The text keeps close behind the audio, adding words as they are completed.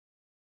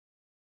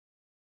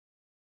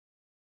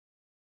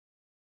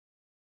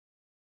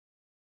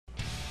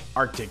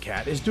Arctic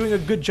Cat is doing a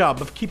good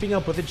job of keeping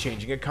up with the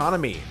changing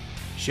economy,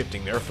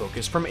 shifting their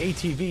focus from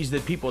ATVs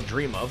that people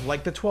dream of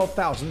like the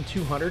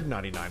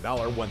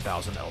 $12,299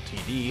 1000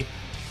 LTD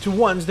to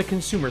ones that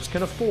consumers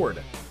can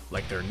afford,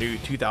 like their new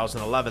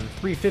 2011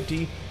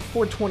 350,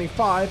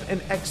 425, and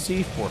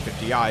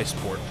sc450i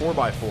Sport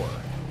 4x4.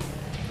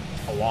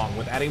 Along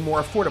with adding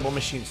more affordable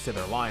machines to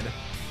their line,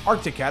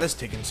 Arctic Cat has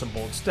taken some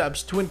bold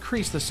steps to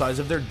increase the size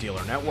of their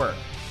dealer network.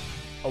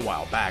 A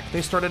while back,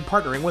 they started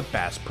partnering with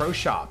Bass Pro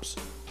Shops.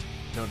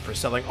 Known for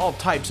selling all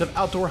types of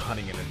outdoor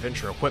hunting and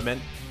adventure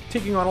equipment,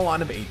 taking on a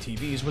line of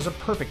ATVs was a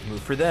perfect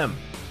move for them,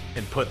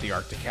 and put the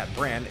Arctic Cat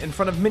brand in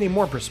front of many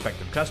more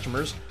prospective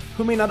customers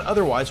who may not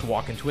otherwise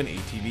walk into an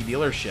ATV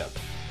dealership.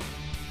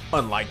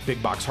 Unlike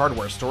big box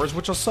hardware stores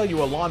which will sell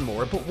you a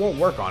lawnmower but won't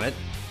work on it,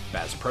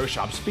 Bass Pro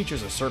Shops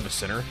features a service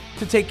center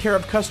to take care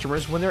of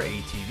customers when their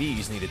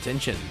ATVs need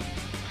attention.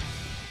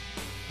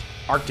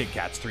 Arctic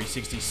Cat's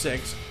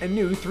 366 and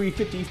new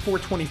 350,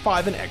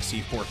 425, and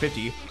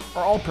XC450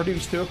 are all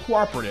produced through a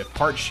cooperative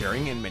part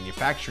sharing and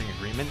manufacturing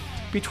agreement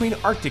between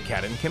Arctic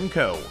Cat and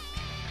Kimco.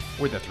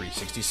 Where the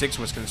 366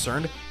 was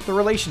concerned, the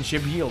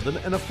relationship yielded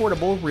an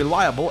affordable,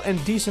 reliable,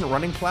 and decent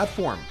running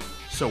platform,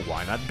 so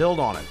why not build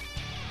on it?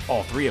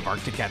 All three of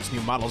Arctic Cat's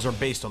new models are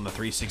based on the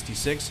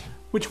 366,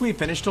 which we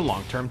finished a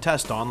long-term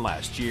test on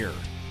last year.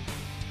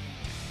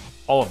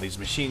 All of these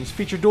machines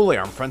feature dual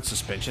A-arm front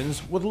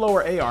suspensions with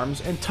lower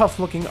A-arms and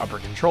tough-looking upper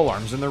control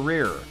arms in the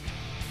rear.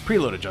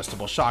 Preload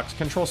adjustable shocks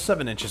control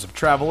 7 inches of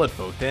travel at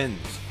both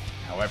ends.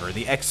 However,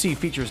 the XC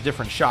features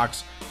different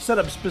shocks set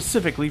up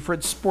specifically for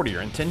its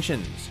sportier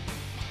intentions.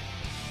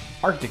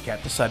 Arctic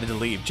Cat decided to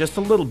leave just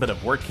a little bit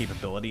of work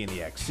capability in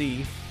the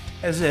XC,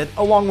 as it,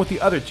 along with the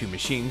other two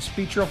machines,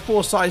 feature a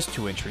full-size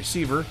 2-inch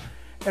receiver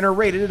and are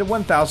rated at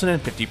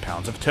 1,050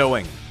 pounds of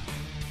towing.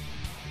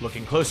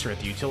 Looking closer at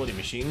the utility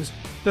machines,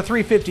 the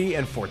 350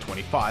 and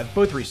 425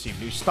 both received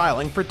new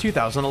styling for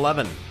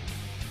 2011.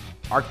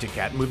 Arctic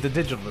Cat moved the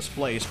digital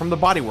displays from the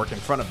bodywork in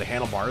front of the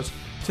handlebars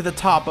to the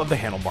top of the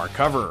handlebar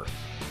cover.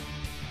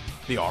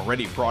 The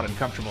already broad and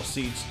comfortable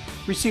seats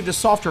received a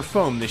softer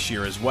foam this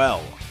year as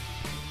well.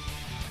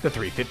 The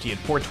 350 and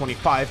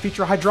 425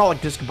 feature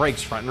hydraulic disc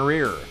brakes front and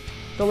rear.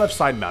 The left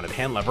side mounted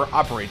hand lever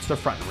operates the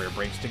front and rear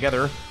brakes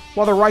together,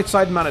 while the right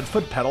side mounted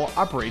foot pedal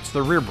operates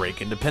the rear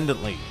brake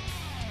independently.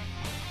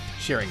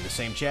 Sharing the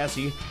same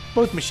chassis,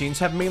 both machines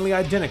have mainly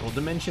identical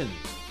dimensions.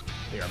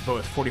 They are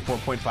both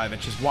 44.5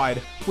 inches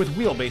wide with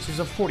wheelbases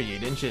of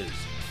 48 inches.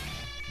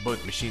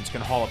 Both machines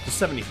can haul up to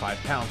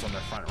 75 pounds on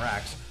their front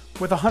racks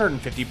with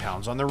 150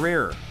 pounds on the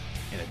rear,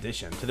 in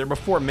addition to their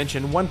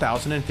before-mentioned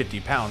 1,050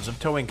 pounds of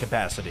towing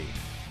capacity.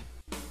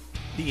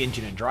 The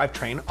engine and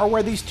drivetrain are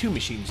where these two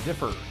machines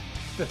differ.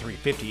 The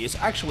 350 is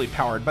actually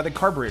powered by the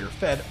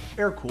carburetor-fed,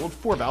 air-cooled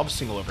 4-valve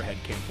single-overhead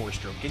cam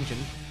 4-stroke engine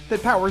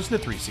that powers the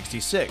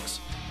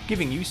 366,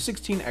 giving you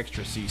 16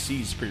 extra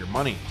cc's for your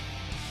money.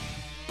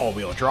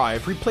 All-wheel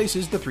drive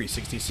replaces the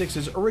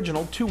 366's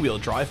original 2-wheel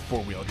drive,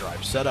 4-wheel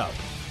drive setup.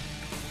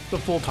 The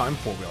full-time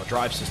 4-wheel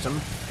drive system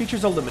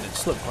features a limited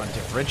slip-front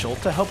differential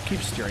to help keep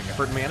steering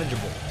effort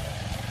manageable.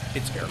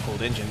 Its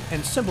air-cooled engine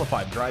and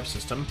simplified drive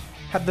system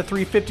have the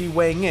 350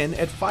 weighing in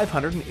at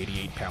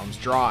 588 pounds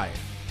dry.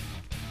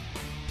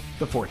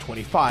 The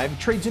 425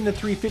 trades in the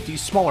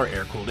 350's smaller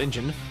air-cooled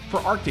engine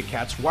for Arctic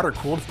Cat's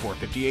water-cooled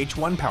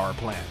 450H1 power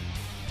plant.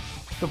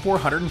 The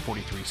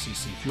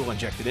 443cc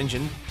fuel-injected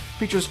engine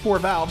features 4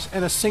 valves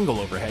and a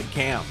single overhead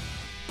cam.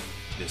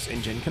 This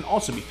engine can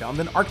also be found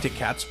in Arctic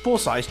Cat's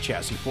full-size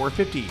chassis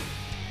 450,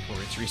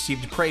 where it's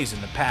received praise in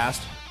the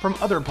past from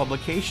other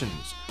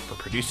publications for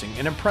producing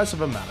an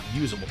impressive amount of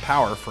usable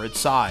power for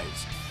its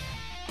size.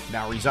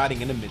 Now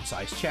residing in a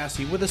mid-size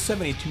chassis with a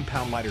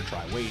 72-pound lighter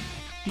dry weight,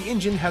 the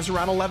engine has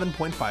around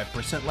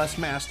 11.5% less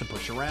mass to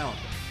push around.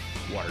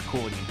 Water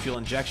cooling and fuel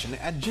injection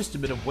add just a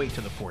bit of weight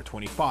to the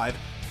 425,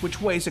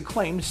 which weighs a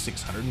claimed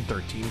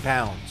 613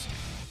 pounds.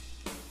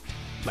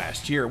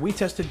 Last year, we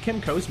tested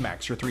Kimco's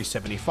Maxer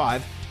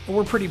 375 and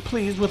were pretty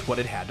pleased with what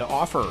it had to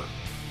offer,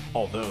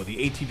 although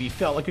the ATV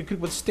felt like it could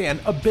withstand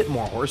a bit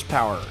more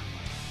horsepower.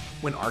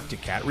 When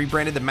Arctic Cat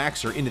rebranded the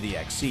Maxer into the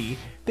XC,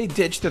 they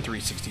ditched the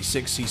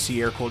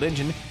 366cc air-cooled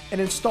engine and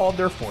installed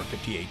their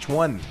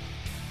 450H1,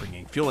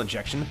 bringing fuel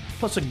injection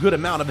plus a good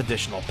amount of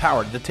additional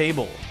power to the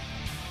table.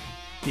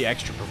 The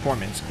extra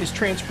performance is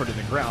transferred to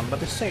the ground by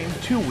the same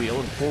 2-wheel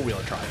and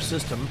 4-wheel drive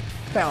system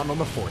found on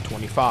the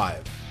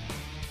 425.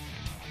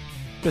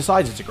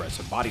 Besides its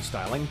aggressive body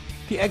styling,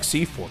 the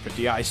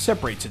XC450i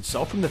separates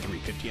itself from the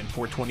 350 and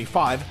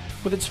 425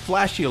 with its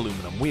flashy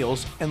aluminum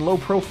wheels and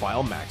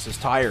low-profile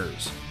Maxxis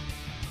tires.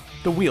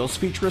 The wheels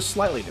feature a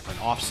slightly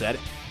different offset,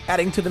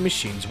 adding to the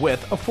machine's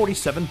width of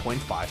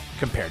 47.5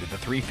 compared to the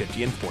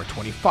 350 and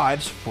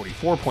 425's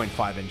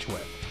 44.5-inch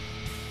width.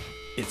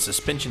 Its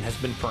suspension has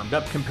been firmed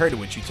up compared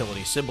to its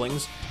utility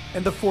siblings,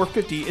 and the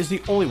 450 is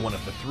the only one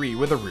of the three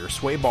with a rear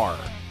sway bar.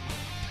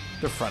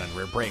 The front and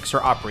rear brakes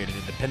are operated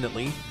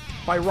independently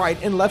by right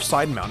and left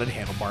side mounted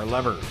handlebar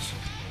levers.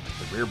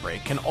 The rear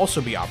brake can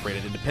also be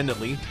operated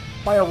independently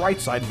by a right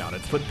side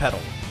mounted foot pedal.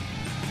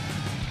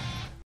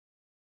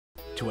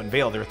 to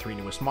unveil their 3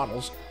 newest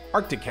models,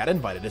 Arctic Cat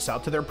invited us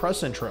out to their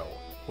press intro,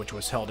 which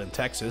was held in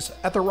Texas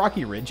at the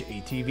Rocky Ridge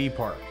ATV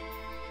Park.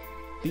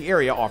 The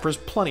area offers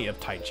plenty of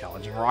tight,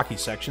 challenging rocky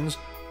sections,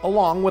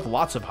 along with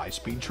lots of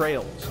high-speed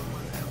trails.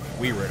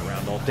 We rode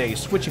around all day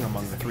switching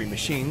among the 3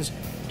 machines,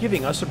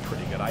 giving us a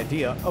pretty good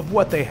idea of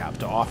what they have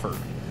to offer.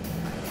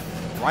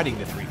 Riding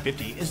the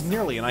 350 is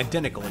nearly an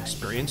identical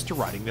experience to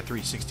riding the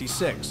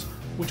 366,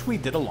 which we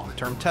did a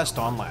long-term test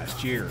on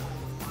last year.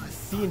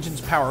 The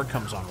engine's power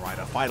comes on right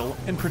off idle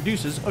and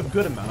produces a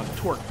good amount of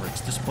torque for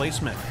its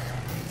displacement.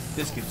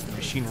 This gets the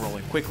machine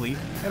rolling quickly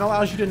and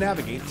allows you to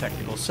navigate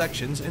technical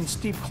sections and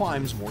steep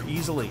climbs more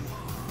easily.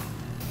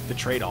 The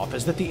trade-off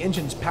is that the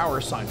engine's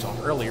power signs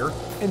off earlier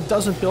and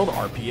doesn't build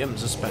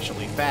RPMs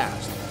especially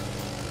fast.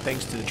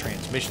 Thanks to the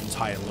transmission's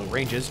high and low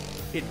ranges,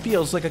 it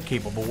feels like a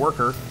capable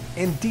worker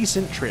and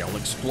decent trail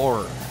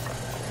explorer.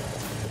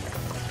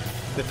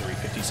 The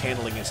 350's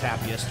handling is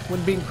happiest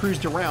when being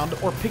cruised around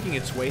or picking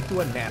its way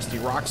through a nasty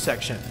rock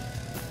section.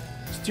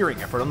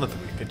 Steering effort on the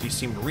 350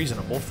 seemed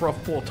reasonable for a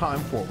full-time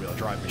 4-wheel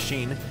drive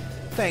machine,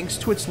 thanks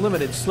to its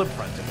limited slip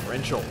front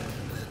differential.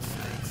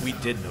 We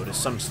did notice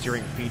some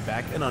steering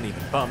feedback and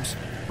uneven bumps,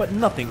 but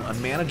nothing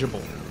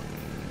unmanageable.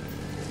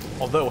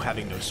 Although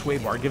having no sway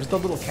bar gives the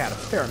little cat a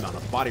fair amount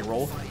of body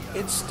roll,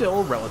 it's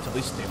still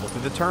relatively stable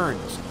through the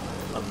turns,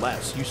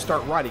 unless you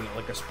start riding it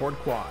like a sport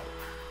quad.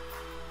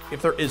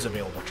 If there is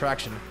available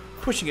traction,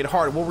 pushing it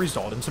hard will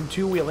result in some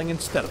two-wheeling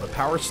instead of a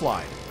power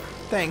slide,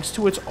 thanks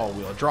to its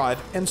all-wheel drive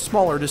and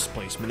smaller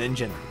displacement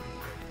engine.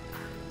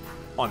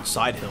 On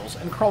side hills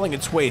and crawling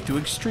its way through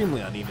extremely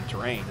uneven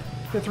terrain,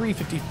 the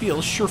 350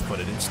 feels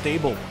sure-footed and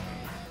stable.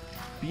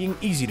 Being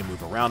easy to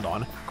move around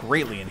on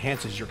greatly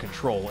enhances your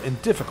control in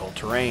difficult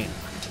terrain.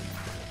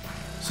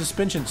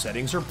 Suspension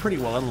settings are pretty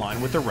well in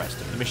line with the rest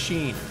of the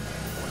machine,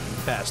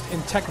 working best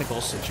in technical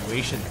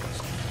situations.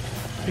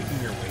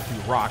 Picking your way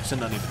through rocks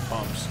and uneven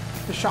bumps,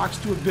 the shocks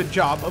do a good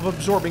job of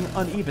absorbing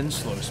uneven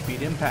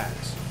slow-speed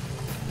impacts.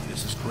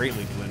 This is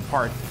greatly due in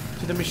part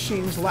to the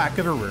machine's lack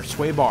of a rear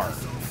sway bar.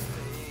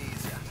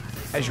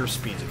 As your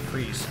speeds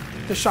increase,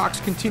 the shocks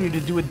continue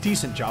to do a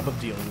decent job of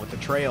dealing with the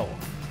trail.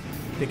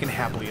 They can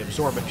happily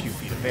absorb a few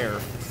feet of air,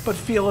 but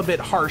feel a bit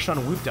harsh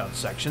on whooped-out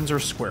sections or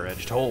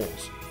square-edged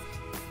holes.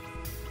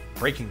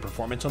 Braking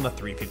performance on the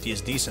 350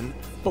 is decent,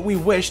 but we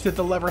wish that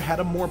the lever had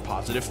a more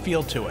positive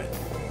feel to it.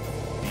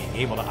 Being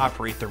able to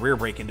operate the rear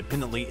brake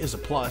independently is a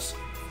plus,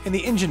 and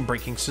the engine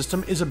braking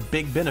system is a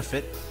big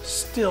benefit,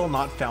 still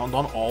not found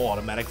on all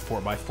automatic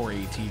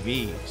 4x4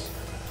 ATVs.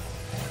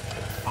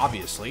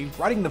 Obviously,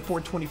 riding the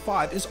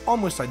 425 is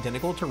almost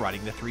identical to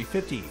riding the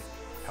 350.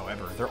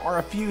 However, there are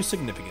a few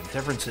significant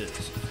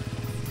differences.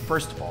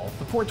 First of all,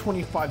 the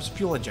 425's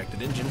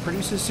fuel-injected engine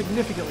produces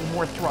significantly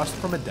more thrust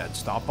from a dead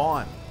stop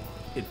on.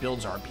 It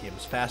builds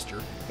RPMs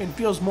faster and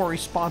feels more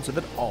responsive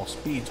at all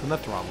speeds when the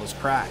throttle is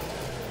cracked.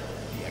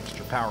 The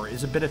extra power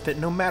is a benefit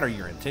no matter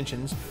your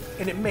intentions,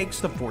 and it makes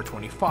the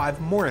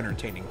 425 more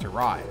entertaining to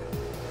ride.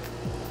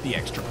 The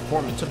extra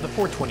performance of the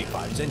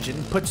 425's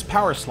engine puts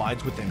power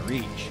slides within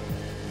reach.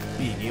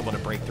 Being able to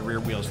break the rear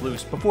wheels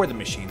loose before the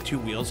machine 2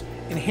 wheels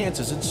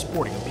enhances its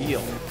sporting appeal.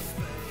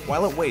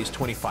 While it weighs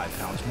 25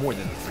 pounds more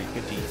than the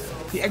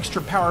 350, the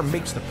extra power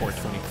makes the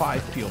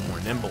 425 feel more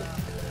nimble.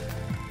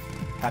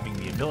 Having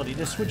the ability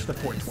to switch the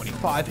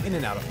 425 in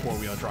and out of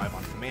 4-wheel drive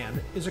on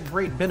command is a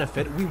great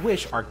benefit we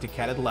wish Arctic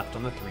Cat had left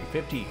on the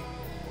 350.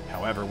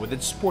 However, with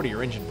its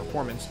sportier engine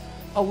performance,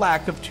 a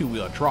lack of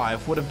 2-wheel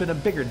drive would have been a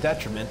bigger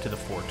detriment to the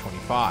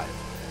 425.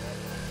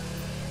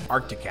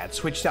 Arctic Cat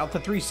switched out the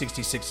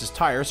 366's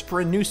tires for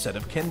a new set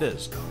of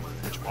Kendas,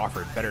 which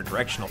offered better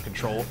directional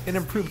control and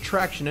improved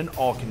traction in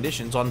all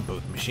conditions on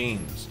both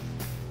machines.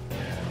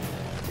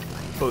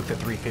 Both the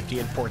 350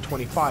 and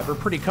 425 are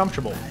pretty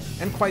comfortable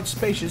and quite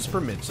spacious for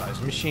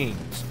mid-sized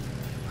machines.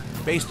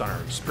 Based on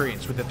our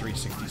experience with the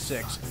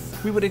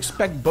 366, we would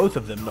expect both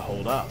of them to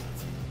hold up.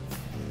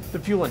 The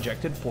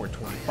fuel-injected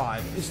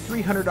 425 is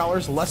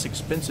 $300 less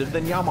expensive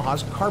than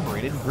Yamaha's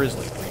carbureted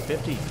Grizzly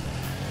 350.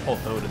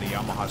 Although to the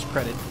Yamaha's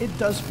credit, it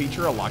does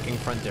feature a locking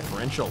front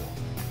differential.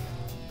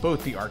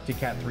 Both the Arctic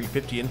Cat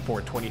 350 and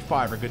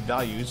 425 are good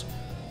values,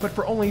 but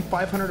for only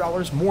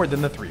 $500 more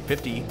than the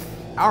 350,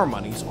 our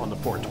money's on the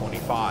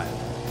 425.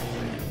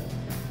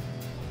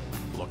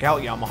 Look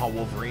out, Yamaha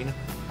Wolverine.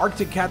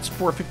 Arctic Cat's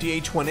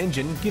 450H1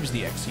 engine gives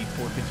the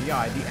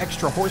sc450i the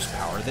extra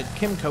horsepower that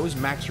Kymco's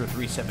Maxer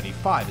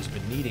 375 has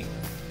been needing.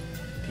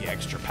 The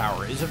extra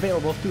power is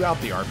available throughout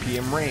the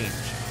RPM range.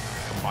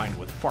 Combined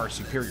with far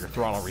superior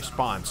throttle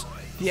response,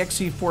 the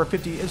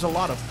sc450 is a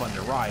lot of fun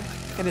to ride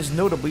and is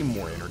notably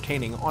more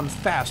entertaining on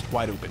fast,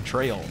 wide-open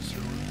trails.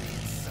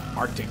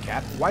 Arctic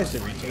Cat wisely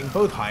retained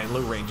both high and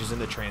low ranges in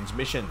the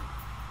transmission.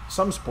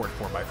 Some sport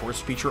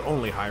 4x4s feature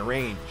only high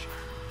range.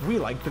 We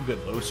like the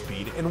good low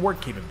speed and work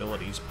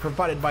capabilities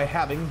provided by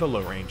having the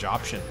low range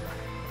option.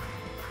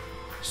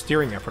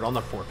 Steering effort on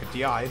the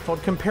 450i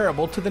felt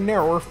comparable to the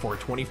narrower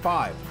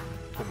 425,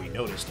 but we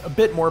noticed a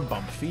bit more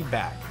bump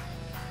feedback.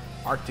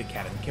 Arctic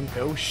Cat and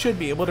Kymco should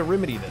be able to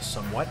remedy this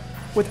somewhat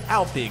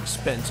without the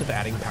expense of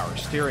adding power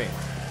steering.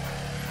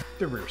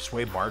 The rear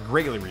sway bar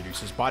greatly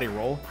reduces body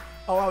roll,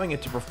 allowing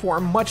it to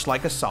perform much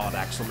like a solid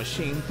axle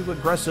machine through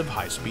aggressive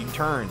high-speed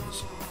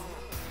turns.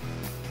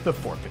 The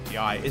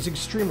 450i is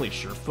extremely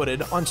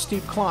sure-footed on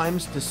steep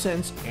climbs,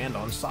 descents, and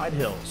on side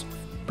hills,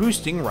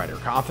 boosting rider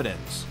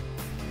confidence.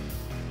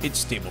 Its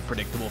stable,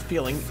 predictable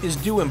feeling is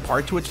due in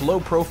part to its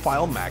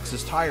low-profile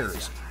Maxxis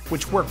tires,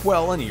 which work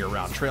well in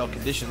year-round trail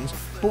conditions,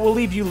 but will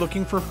leave you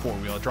looking for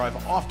four-wheel drive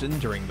often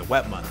during the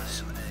wet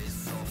months.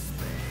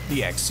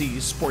 The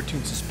XC's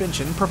sport-tuned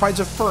suspension provides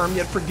a firm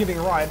yet forgiving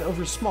ride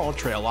over small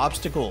trail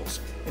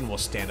obstacles, and will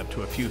stand up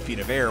to a few feet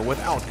of air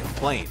without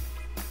complaint.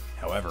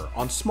 However,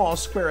 on small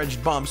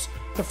square-edged bumps,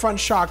 the front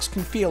shocks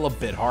can feel a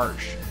bit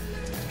harsh.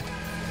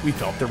 We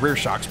felt the rear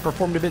shocks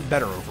performed a bit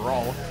better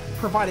overall,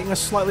 providing a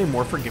slightly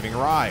more forgiving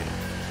ride.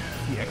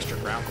 The extra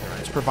ground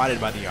clearance provided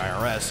by the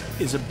IRS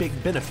is a big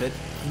benefit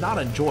not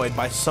enjoyed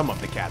by some of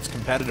the Cat's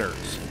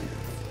competitors.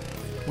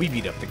 We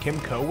beat up the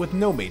Kymco with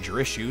no major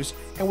issues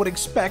and would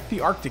expect the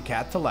Arctic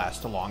Cat to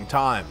last a long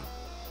time.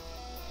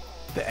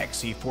 The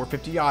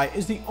sc450i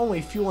is the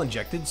only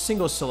fuel-injected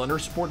single-cylinder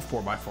sport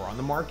 4x4 on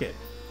the market.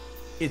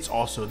 It's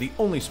also the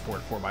only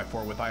sport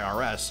 4x4 with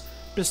IRS,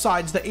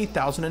 besides the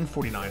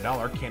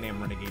 $8,049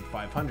 Can-Am Renegade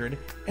 500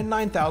 and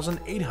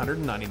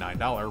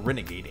 $9,899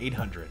 Renegade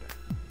 800.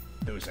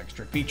 Those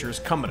extra features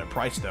come at a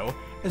price though,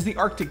 as the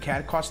Arctic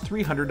Cat costs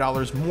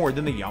 $300 more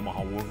than the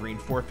Yamaha Wolverine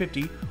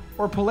 450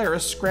 or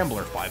Polaris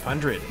Scrambler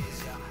 500.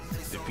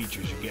 The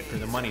features you get for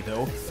the money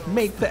though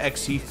make the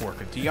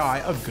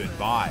sc450i a good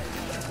buy.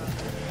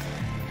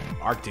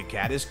 Arctic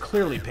Cat is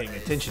clearly paying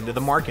attention to the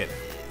market,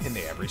 and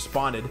they have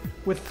responded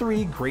with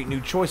 3 great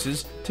new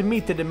choices to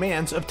meet the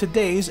demands of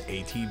today's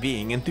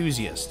ATVing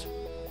enthusiast.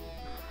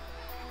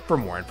 For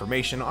more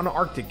information on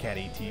Arctic Cat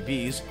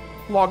ATVs,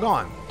 log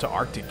on to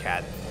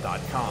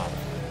arcticcat.com.